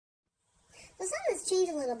Well, something that's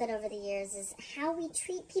changed a little bit over the years is how we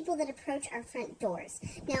treat people that approach our front doors.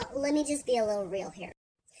 Now, let me just be a little real here.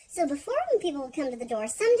 So before, when people would come to the door,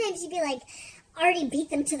 sometimes you'd be like, already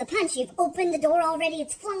beat them to the punch. You've opened the door already.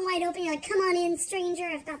 It's flung wide open. You're like, come on in, stranger.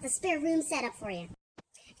 I've got the spare room set up for you.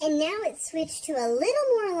 And now it's switched to a little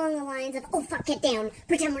more along the lines of, oh, fuck, get down.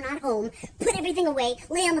 Pretend we're not home. Put everything away.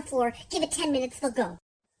 Lay on the floor. Give it 10 minutes. They'll go.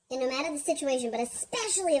 And no matter the situation, but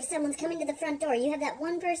especially if someone's coming to the front door, you have that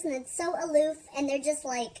one person that's so aloof, and they're just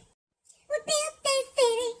like, we built this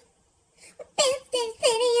city. We built this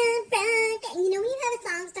city on rock. And you know, when you have a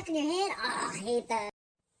song stuck in your head, oh, I hate that.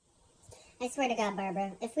 I swear to God,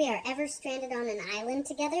 Barbara, if we are ever stranded on an island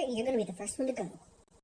together, you're going to be the first one to go.